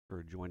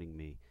for joining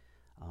me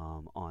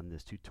on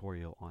this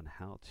tutorial on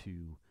how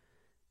to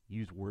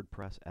use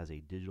WordPress as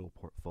a digital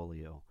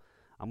portfolio.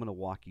 I'm going to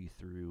walk you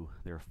through,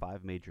 there are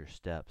 5 major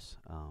steps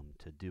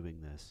to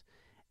doing this,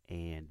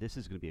 and this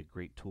is going to be a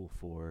great tool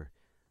for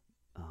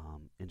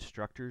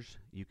instructors.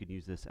 You can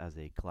use this as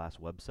a class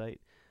website,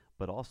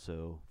 but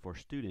also for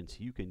students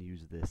you can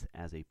use this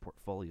as a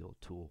portfolio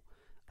tool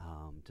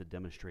to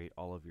demonstrate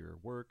all of your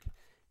work,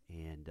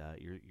 and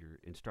your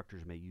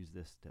instructors may use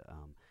this to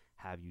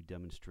have you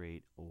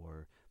demonstrate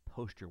or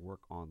post your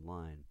work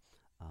online.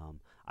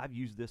 I've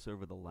used this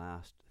over the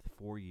last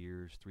 4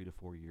 years, 3 to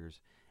 4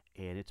 years,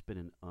 and it's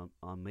been an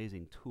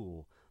amazing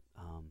tool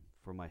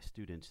for my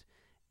students.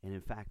 And in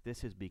fact,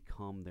 this has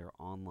become their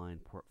online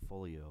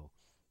portfolio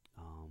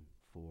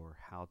for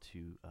how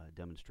to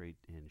demonstrate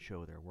and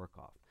show their work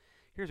off.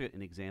 Here's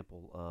an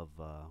example of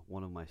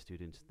one of my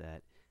students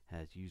that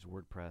has used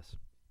WordPress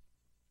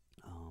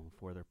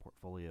for their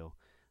portfolio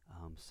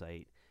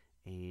site,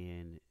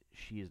 and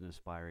she is an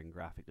aspiring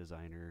graphic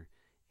designer,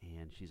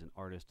 and she's an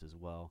artist as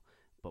well.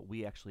 But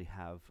we actually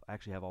have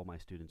all my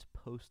students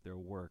post their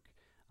work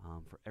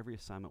for every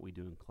assignment we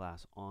do in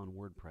class on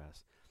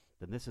WordPress.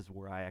 Then this is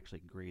where I actually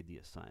grade the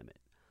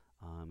assignment.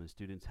 And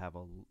students have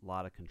a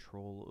lot of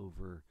control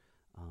over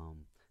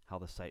how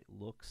the site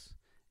looks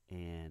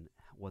and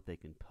what they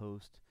can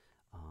post,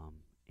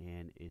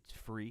 and it's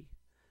free,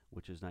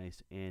 which is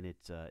nice, and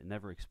it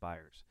never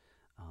expires.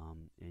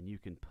 And you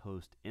can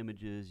post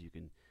images, you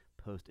can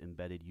post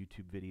embedded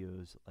YouTube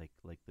videos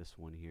like this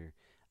one here,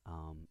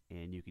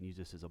 and you can use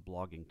this as a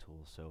blogging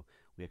tool. So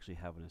we actually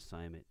have an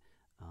assignment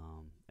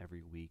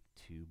every week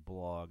to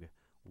blog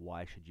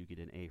why should you get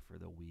an A for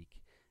the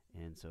week,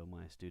 and so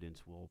my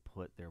students will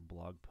put their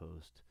blog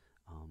post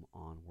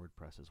on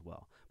WordPress as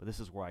well. But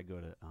this is where I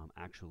go to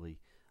actually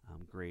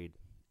grade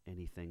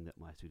anything that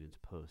my students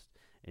post,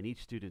 and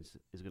each student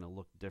is going to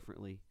look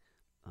differently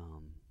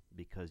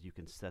because you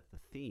can set the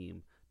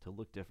theme to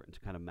look different to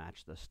kind of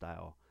match the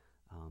style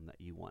that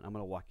you want. I'm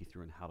going to walk you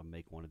through on how to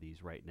make one of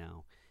these right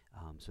now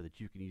so that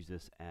you can use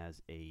this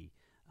as a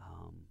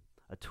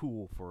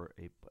tool for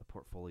a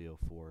portfolio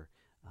for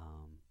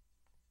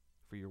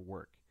your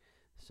work.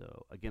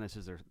 So again, this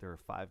is there are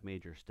 5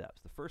 major steps.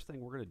 The first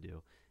thing we're going to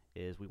do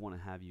is we want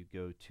to have you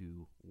go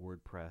to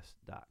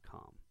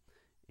wordpress.com,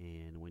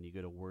 and when you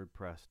go to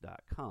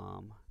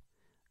wordpress.com,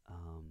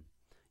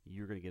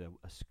 you're going to get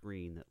a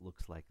screen that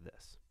looks like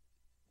this.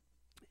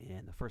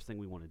 And the first thing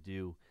we want to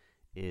do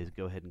is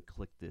go ahead and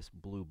click this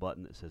blue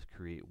button that says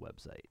create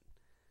website.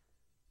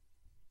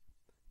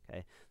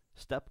 Okay,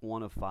 step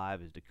 1 of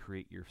 5 is to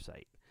create your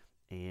site,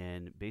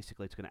 and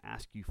basically it's going to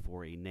ask you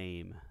for a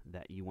name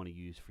that you want to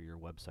use for your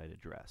website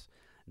address.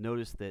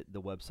 Notice that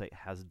the website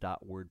has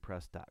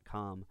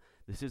 .wordpress.com.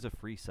 This is a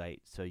free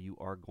site, so you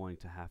are going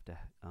to have the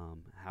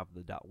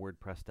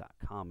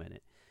 .wordpress.com in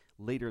it.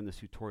 Later in this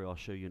tutorial I'll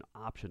show you an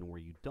option where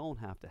you don't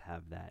have to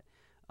have that,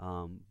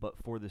 but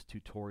for this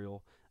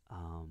tutorial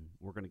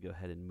we're going to go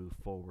ahead and move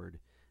forward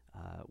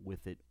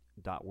with it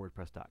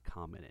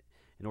 .wordpress.com in it.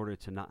 In order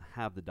to not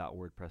have the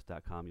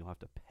 .wordpress.com, you'll have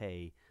to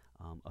pay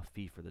a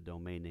fee for the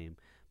domain name.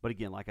 But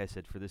again, like I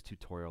said, for this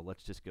tutorial,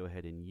 let's just go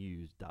ahead and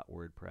use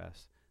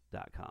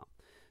 .wordpress.com.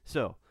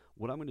 So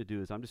what I'm going to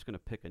do is I'm just going to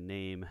pick a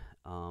name,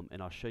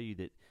 and I'll show you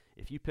that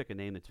if you pick a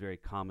name that's very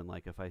common,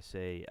 like if I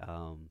say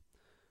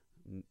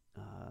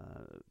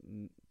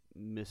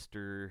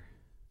Mr.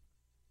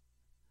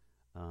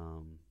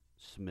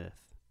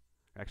 Smith,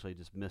 actually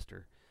just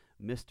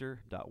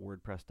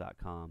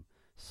Mr.wordpress.com.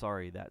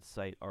 Sorry, that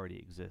site already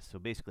exists. So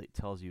basically it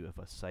tells you if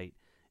a site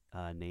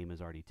name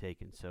is already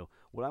taken. So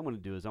what I'm going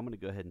to do is I'm going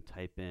to go ahead and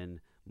type in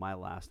my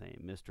last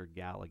name, Mr.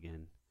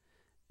 Gallagan,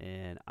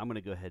 and I'm going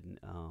to go ahead and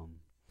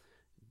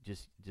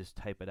just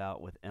type it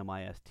out with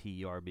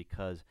MISTER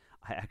because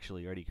I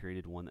actually already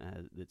created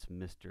one that's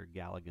Mr.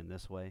 Gallagan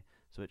this way,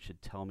 so it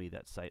should tell me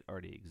that site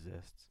already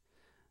exists.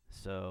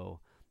 So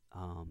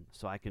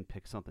so I can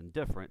pick something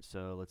different.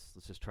 So let's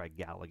just try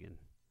Gallagan.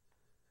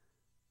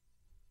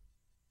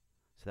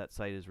 So that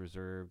site is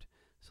reserved.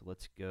 So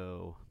let's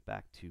go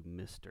back to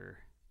Mr.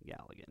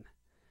 Gallagan,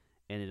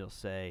 and it'll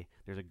say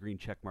there's a green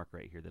check mark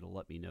right here that'll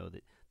let me know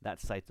that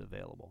that site's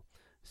available.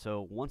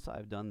 So once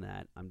I've done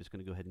that, I'm just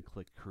going to go ahead and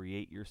click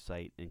create your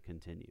site and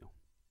continue.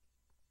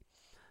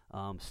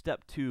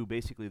 Step 2,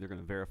 basically they're going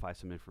to verify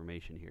some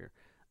information here.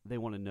 They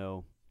want to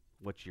know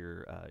what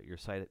your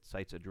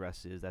site's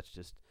address is. That's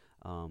just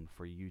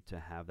for you to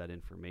have that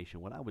information.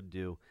 What I would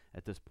do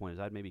at this point is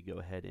I'd maybe go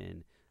ahead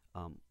and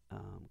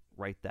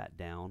write that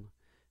down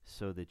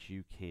so that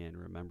you can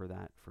remember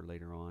that for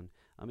later on.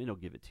 I mean, it'll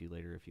give it to you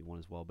later if you want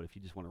as well, but if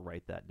you just want to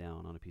write that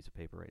down on a piece of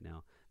paper right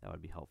now, that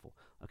would be helpful.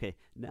 Okay,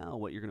 now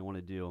what you're going to want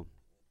to do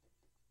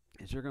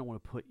is you're going to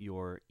want to put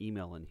your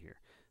email in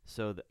here.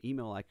 So the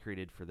email I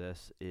created for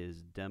this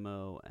is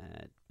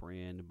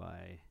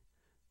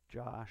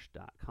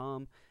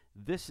demo@brandbyjosh.com.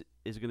 This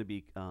is going to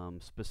be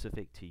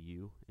specific to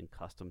you and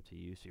custom to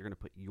you, so you're going to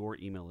put your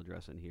email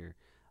address in here.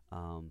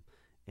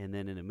 and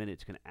then in a minute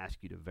it's going to ask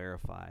you to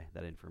verify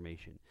that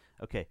information.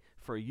 Okay,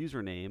 for a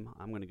username,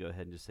 I'm going to go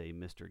ahead and just say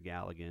Mr.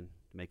 Gallagan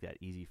to make that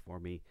easy for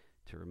me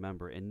to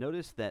remember. And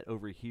notice that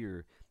over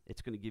here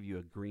it's going to give you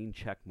a green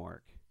check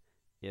mark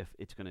if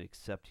it's going to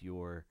accept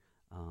your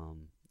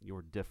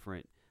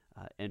different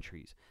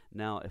entries.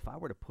 Now, if I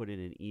were to put in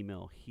an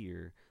email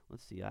here,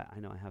 let's see, I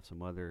know I have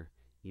some other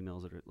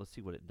emails that are, let's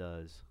see what it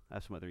does. I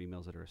have some other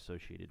emails that are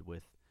associated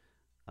with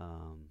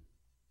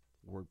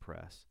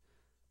WordPress.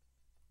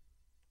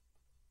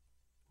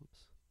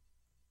 Oops.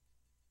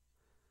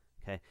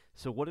 Okay,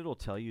 so what it'll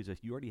tell you is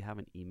if you already have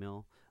an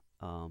email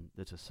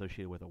that's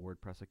associated with a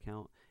WordPress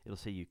account, it'll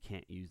say you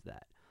can't use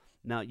that.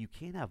 Now, you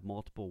can have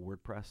multiple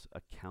WordPress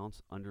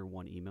accounts under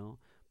one email,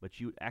 but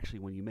you actually,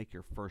 when you make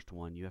your first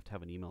one, you have to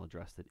have an email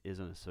address that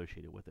isn't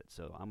associated with it.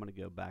 So I'm going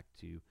to go back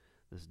to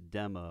this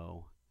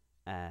demo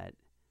at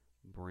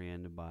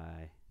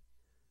brandbyjosh.com.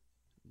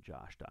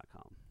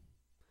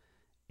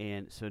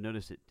 And so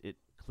notice it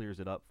clears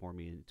it up for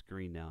me, and it's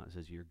green now. It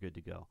says you're good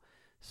to go.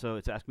 So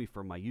it's asking me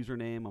for my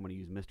username. I'm going to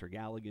use Mr.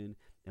 Gallagan,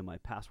 and my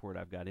password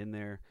I've got in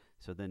there.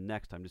 So then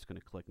next, I'm just going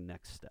to click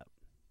next step.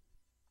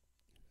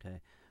 Okay.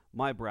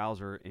 My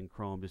browser in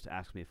Chrome just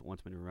asks me if it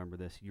wants me to remember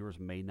this. Yours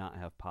may not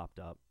have popped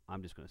up.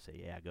 I'm just going to say,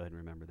 yeah, go ahead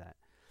and remember that.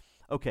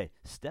 Okay,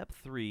 step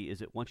 3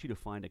 is it wants you to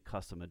find a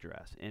custom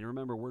address. And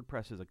remember,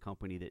 WordPress is a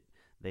company that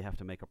they have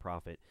to make a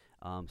profit.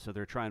 So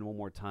they're trying one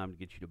more time to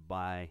get you to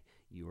buy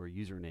your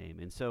username.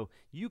 And so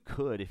you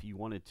could, if you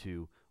wanted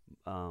to,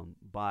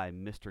 buy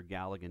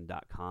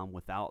mrgallagan.com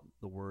without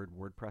the word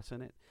WordPress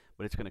in it,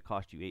 but it's going to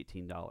cost you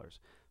 $18.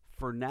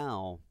 For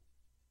now,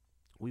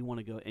 we want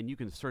to go, and you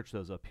can search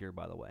those up here,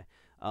 by the way.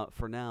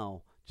 For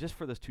now, just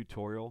for this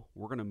tutorial,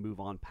 we're going to move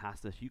on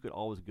past this. You could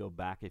always go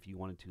back if you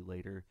wanted to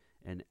later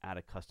and add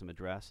a custom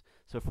address.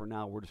 So for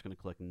now, we're just going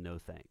to click no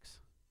thanks.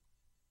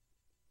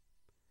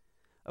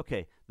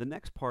 Okay, the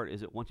next part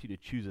is it wants you to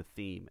choose a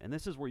theme, and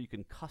this is where you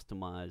can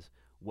customize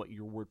what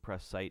your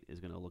WordPress site is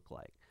going to look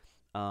like.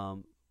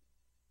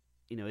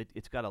 You know,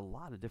 it's got a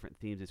lot of different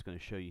themes it's going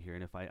to show you here,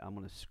 and if I'm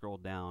going to scroll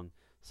down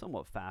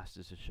somewhat fast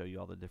just to show you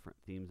all the different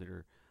themes that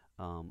are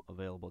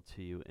available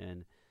to you.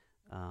 And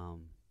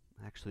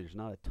actually, there's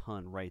not a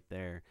ton right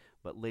there,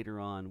 but later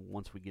on,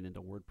 once we get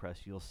into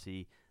WordPress, you'll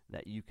see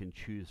that you can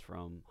choose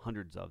from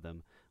hundreds of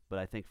them. But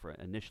I think for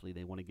initially,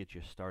 they want to get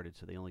you started,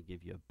 so they only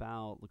give you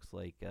about, looks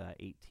like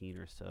 18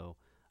 or so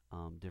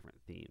different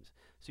themes.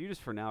 So you're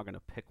just for now going to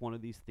pick one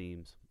of these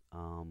themes.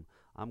 I'm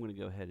going to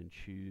go ahead and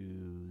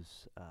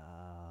choose,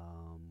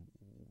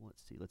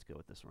 let's see, let's go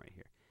with this one right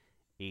here,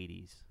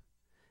 80s.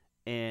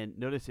 And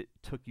notice it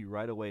took you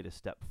right away to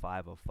step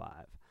 5 of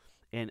 5.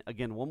 And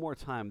again, one more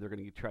time, they're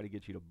going to try to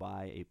get you to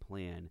buy a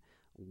plan.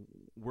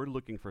 We're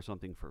looking for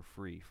something for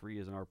free. Free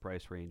is in our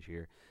price range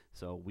here.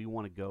 So we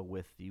want to go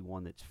with the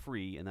one that's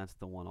free, and that's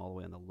the one all the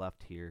way on the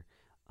left here.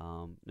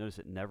 Notice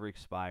it never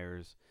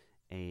expires,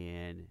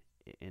 and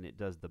it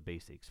does the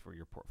basics for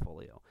your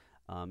portfolio.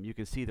 You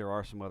can see there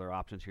are some other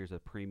options. Here's a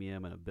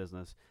premium and a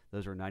business.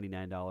 Those are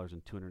 $99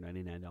 and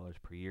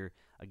 $299 per year.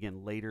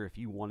 Again, later, if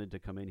you wanted to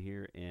come in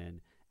here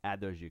and add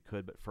those, you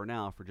could, but for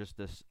now, for just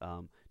this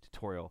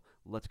tutorial,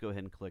 let's go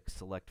ahead and click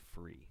select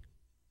free.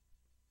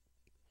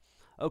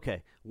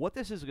 Okay, what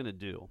this is going to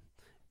do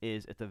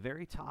is at the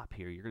very top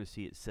here, you're going to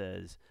see it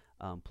says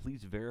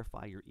please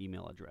verify your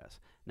email address.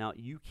 Now,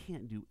 you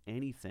can't do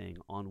anything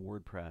on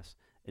WordPress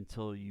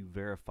until you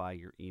verify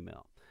your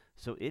email.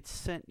 So it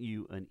sent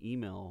you an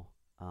email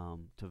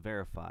to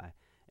verify,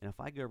 and if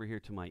I go over here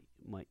to my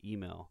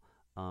email,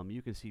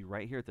 you can see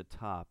right here at the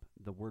top,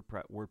 the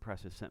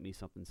WordPress has sent me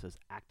something that says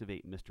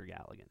activate Mr.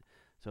 Gallagan.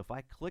 So if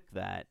I click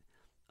that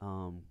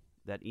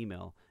that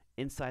email,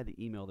 inside the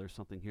email there's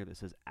something here that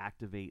says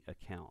activate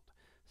account.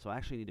 So I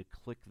actually need to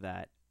click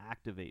that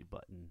activate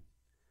button,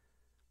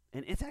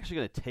 and it's actually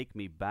going to take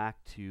me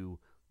back to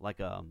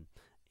like a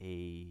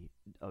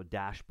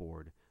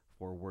dashboard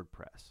for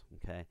WordPress.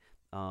 Okay,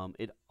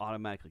 it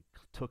automatically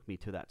took me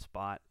to that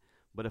spot,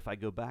 but if I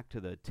go back to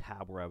the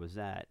tab where I was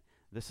at,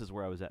 this is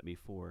where I was at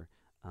before.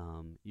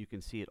 You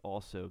can see it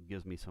also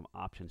gives me some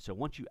options. So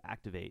once you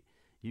activate,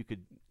 you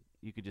could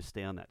just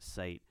stay on that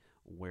site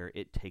where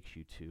it takes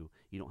you to.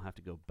 You don't have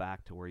to go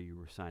back to where you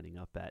were signing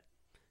up at.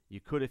 You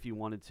could if you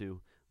wanted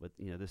to, but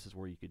you know, this is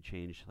where you could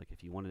change, like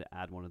if you wanted to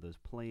add one of those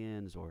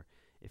plans, or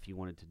if you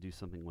wanted to do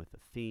something with a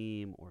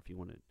theme, or if you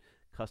wanted to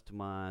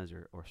customize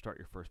or start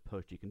your first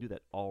post, you can do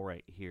that all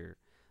right here.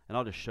 And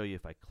I'll just show you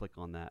if I click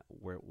on that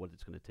what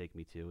it's going to take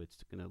me to.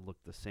 It's going to look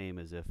the same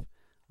as if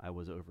I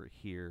was over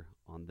here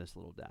on this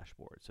little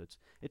dashboard. So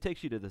it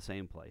takes you to the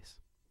same place.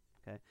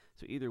 Okay,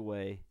 so either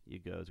way you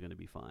go is going to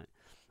be fine.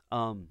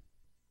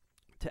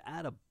 To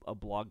add a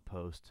blog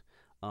post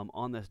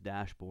on this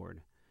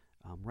dashboard,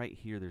 right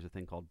here there's a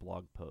thing called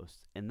blog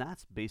posts, and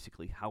that's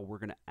basically how we're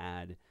going to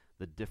add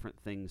the different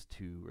things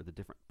to, or the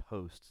different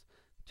posts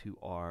to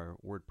our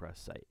WordPress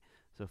site.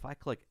 So if I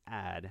click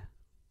add,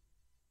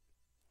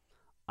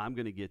 I'm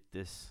going to get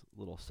this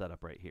little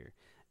setup right here.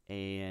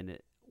 And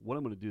what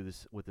I'm going to do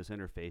with this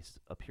interface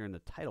up here in the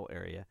title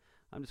area,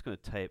 I'm just going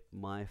to type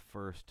my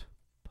first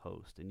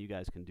post, and you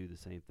guys can do the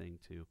same thing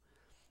too.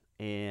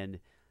 And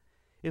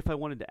if I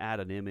wanted to add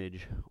an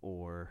image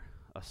or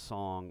a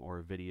song or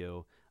a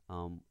video,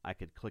 I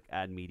could click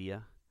Add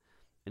Media,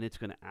 and it's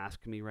going to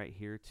ask me right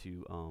here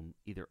to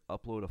either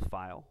upload a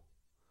file,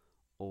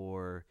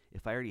 or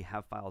if I already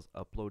have files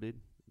uploaded,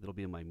 that'll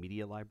be in my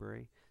media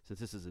library. Since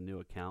this is a new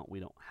account, we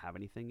don't have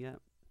anything yet.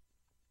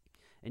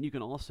 And you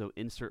can also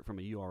insert from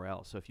a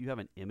URL. So if you have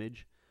an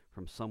image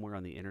from somewhere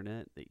on the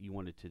internet that you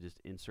wanted to just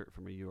insert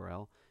from a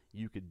URL,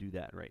 you could do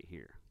that right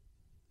here.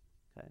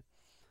 Okay.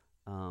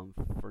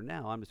 For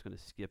now, I'm just going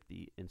to skip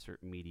the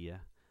insert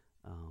media,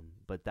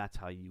 but that's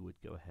how you would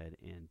go ahead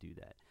and do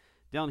that.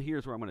 Down here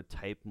is where I'm going to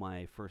type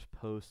my first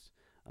post.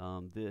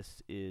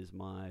 This is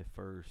my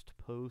first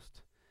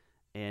post,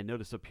 and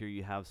notice up here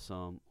you have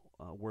some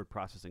word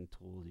processing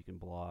tools. You can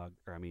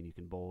you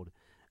can bold,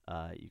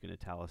 you can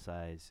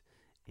italicize,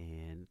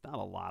 and not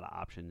a lot of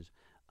options,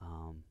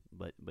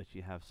 but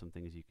you have some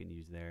things you can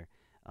use there.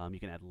 You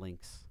can add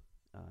links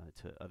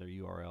to other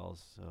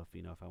URLs. So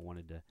if I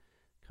wanted to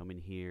come in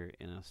here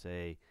and I'll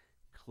say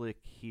click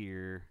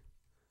here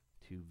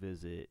to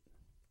visit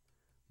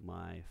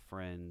my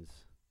friend's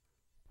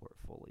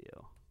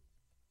portfolio,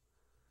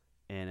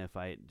 and if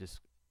I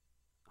just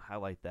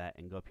highlight that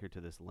and go up here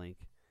to this link,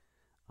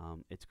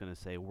 it's going to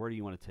say, where do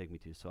you want to take me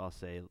to? So I'll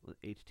say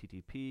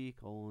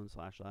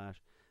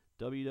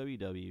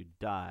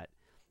http://www.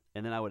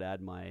 And then I would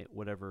add my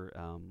whatever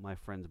my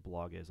friend's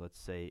blog is. Let's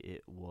say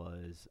it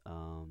was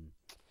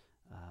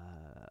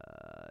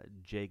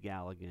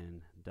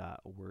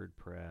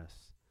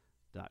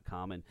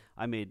jgallagan.wordpress.com. And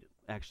I made,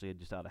 actually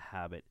just out of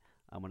habit,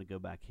 I'm going to go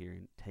back here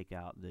and take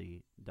out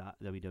the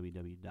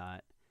 .www.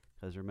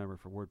 Because remember,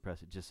 for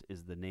WordPress, it just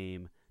is the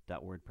name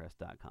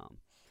 .wordpress.com.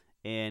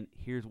 And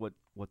here's what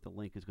the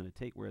link is going to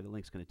take, where the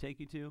link's going to take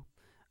you to.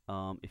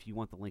 If you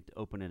want the link to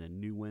open in a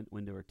new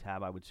window or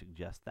tab, I would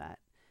suggest that,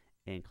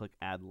 and click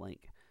Add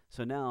Link.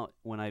 So now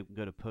when I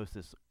go to post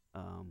this,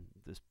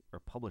 or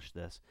publish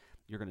this,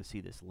 you're going to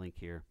see this link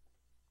here,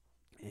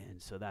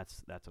 and so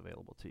that's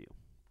available to you.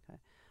 Okay.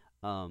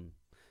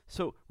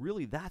 So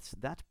really, that's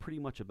pretty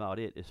much about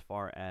it as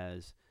far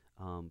as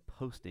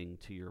posting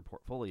to your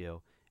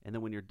portfolio. And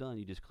then when you're done,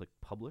 you just click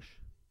Publish.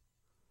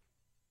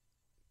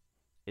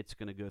 It's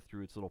going to go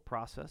through its little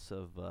process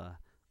of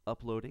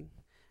uploading.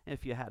 And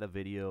if you had a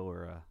video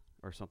or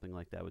something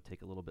like that, it would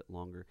take a little bit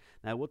longer.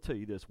 Now I will tell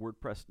you this,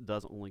 WordPress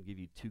does only give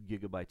you 2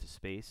 gigabytes of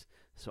space,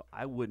 so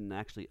I wouldn't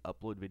actually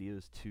upload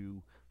videos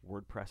to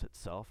WordPress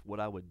itself. What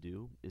I would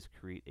do is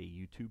create a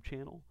YouTube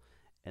channel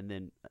and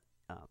then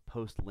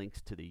post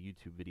links to the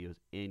YouTube videos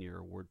in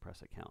your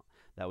WordPress account.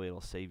 That way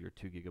it'll save your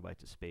 2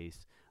 gigabytes of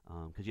space,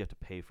 because you have to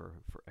pay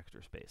for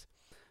extra space.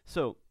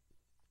 So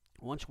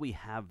once we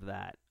have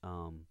that,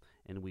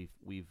 and we've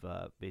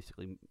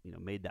basically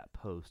made that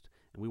post,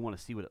 and we want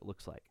to see what it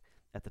looks like.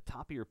 At the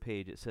top of your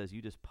page, it says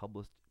you just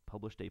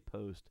published a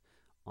post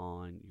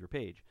on your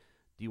page.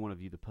 Do you want to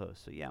view the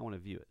post? So yeah, I want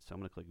to view it. So I'm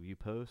going to click View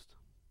Post,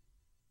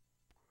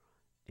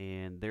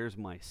 and there's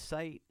my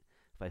site.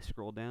 If I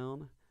scroll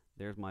down,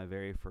 there's my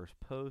very first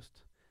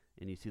post,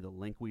 and you see the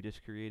link we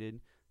just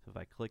created. So if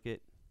I click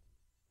it,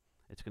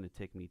 it's going to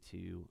take me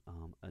to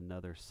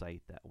another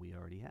site that we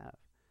already have.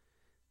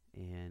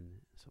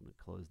 And so I'm going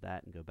to close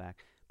that and go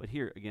back. But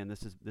here again,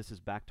 this is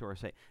back to our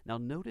site. Now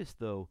notice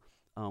though,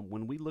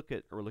 when we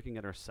looking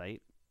at our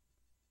site,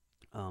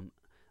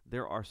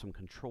 there are some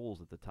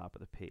controls at the top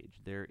of the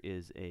page. There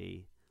is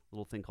a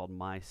little thing called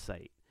My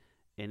Site,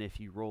 and if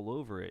you roll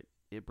over it,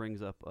 it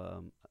brings up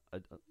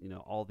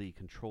all the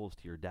controls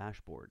to your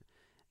dashboard.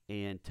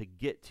 And to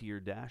get to your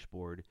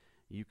dashboard,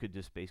 you could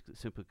just basically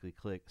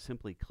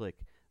simply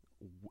click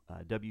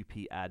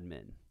WP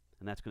Admin,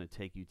 and that's going to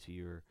take you to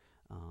your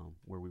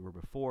where we were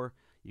before.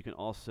 You can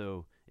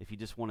also, if you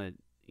just want to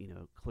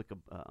click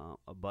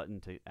a button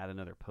to add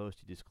another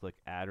post, you just click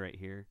Add right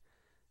here,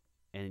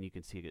 and you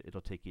can see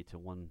it'll take you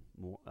to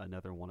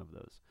another one of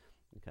those.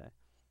 Okay,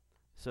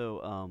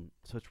 so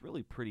so it's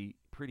really pretty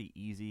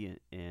easy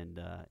and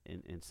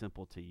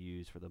simple to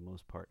use for the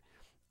most part.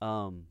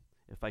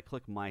 If I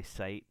click My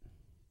Site,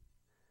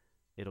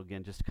 it'll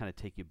again just kind of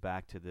take you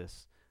back to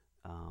this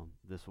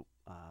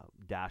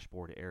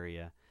dashboard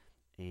area.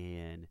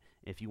 And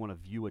if you want to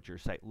view what your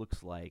site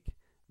looks like,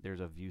 there's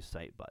a View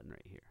Site button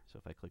right here. So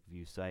if I click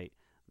View Site,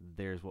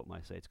 there's what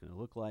my site's going to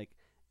look like,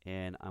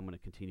 and I'm going to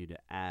continue to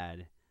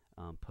add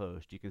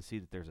post. You can see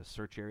that there's a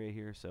search area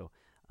here. So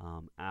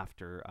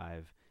after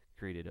I've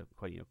created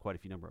quite a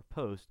few number of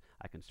posts,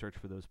 I can search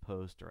for those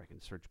posts, or I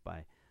can search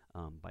by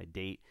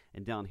date.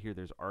 And down here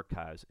there's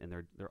archives, and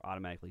they're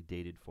automatically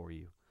dated for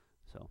you.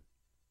 So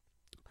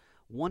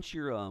once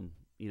you're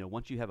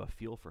once you have a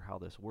feel for how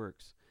this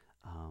works,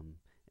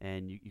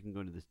 and you can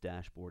go to this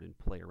dashboard and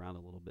play around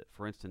a little bit.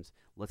 For instance,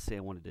 let's say I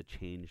wanted to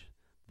change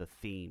the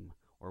theme,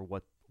 or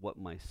what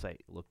my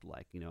site looked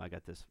like. I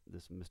got this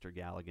Mr.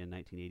 Gallagan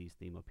 1980s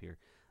theme up here,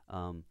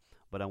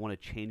 but I want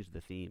to change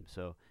the theme.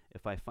 So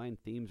if I find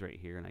themes right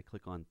here and I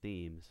click on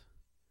themes,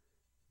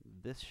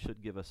 this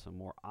should give us some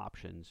more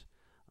options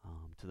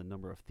to the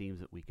number of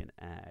themes that we can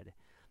add.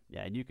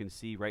 Yeah, and you can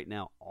see right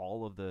now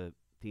all of the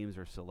themes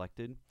are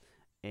selected,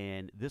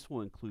 and this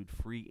will include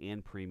free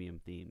and premium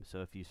themes.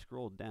 So if you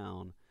scroll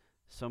down,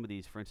 some of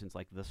these, for instance,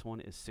 like this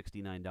one is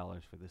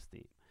 $69 for this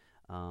theme.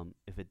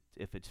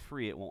 If it's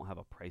free, it won't have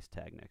a price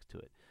tag next to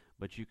it.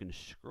 But you can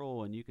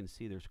scroll and you can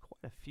see there's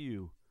quite a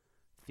few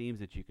themes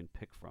that you can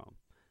pick from,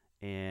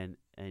 and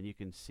you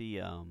can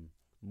see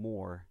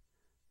more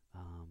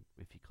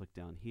if you click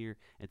down here.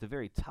 At the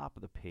very top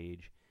of the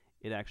page,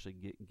 it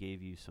actually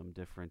gave you some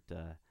different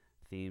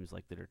themes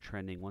like that are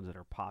trending, ones that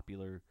are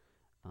popular.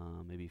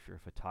 Maybe if you're a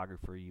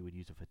photographer, you would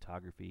use a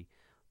photography.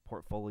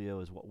 Portfolio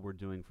is what we're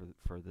doing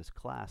for this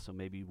class, so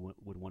maybe you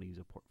would want to use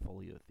a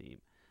portfolio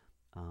theme.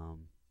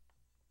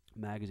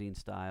 Magazine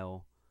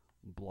style,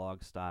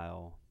 blog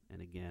style,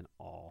 and again,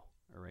 all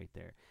are right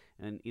there.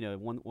 And you know,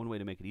 one way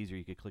to make it easier,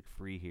 you could click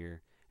free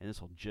here, and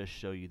this will just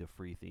show you the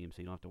free theme, so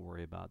you don't have to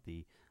worry about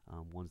the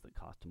ones that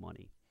cost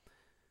money.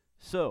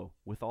 So,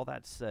 with all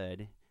that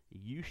said,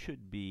 you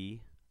should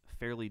be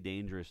fairly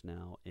dangerous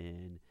now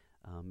in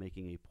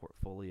making a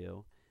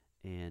portfolio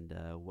and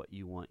what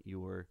you want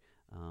your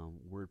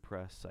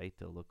WordPress site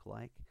to look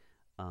like.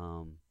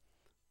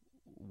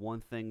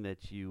 One thing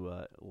that you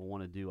will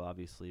want to do,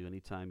 obviously,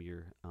 anytime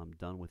you're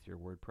done with your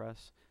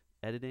WordPress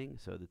editing,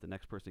 so that the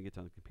next person gets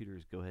on the computer,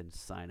 is go ahead and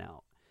sign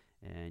out.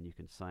 And you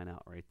can sign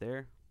out right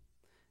there.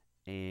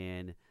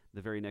 And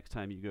the very next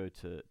time you go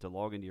to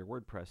log into your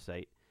WordPress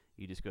site,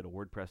 you just go to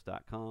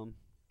wordpress.com,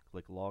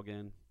 click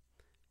login,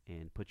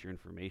 and put your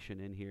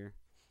information in here.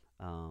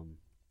 Thought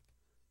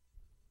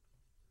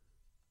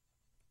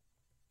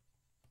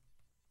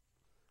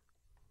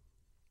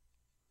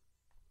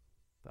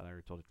I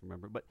already told you to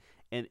remember, but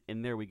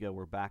and there we go.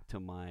 We're back to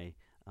my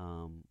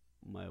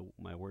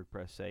my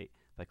WordPress site.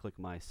 If I click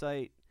my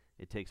site,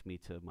 it takes me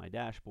to my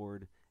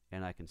dashboard,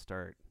 and I can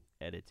start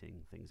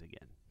editing things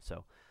again.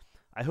 So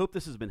I hope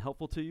this has been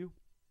helpful to you.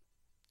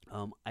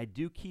 I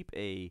do keep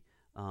a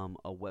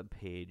web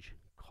page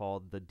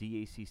called the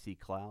DACC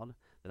Cloud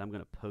that I'm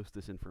going to post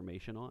this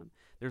information on.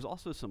 There's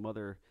also some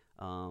other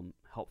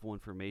helpful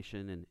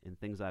information and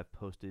things I've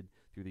posted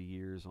through the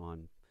years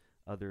on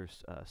other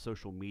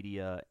social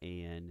media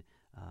and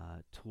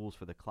tools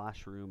for the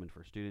classroom and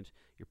for students.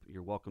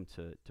 You're welcome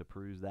to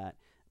peruse that,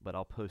 but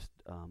I'll post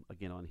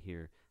again on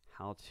here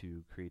how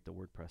to create the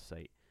WordPress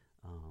site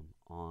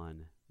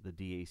on the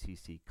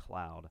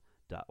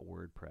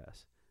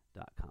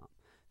daccCloud.wordpress.com.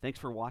 Thanks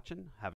for watching. Have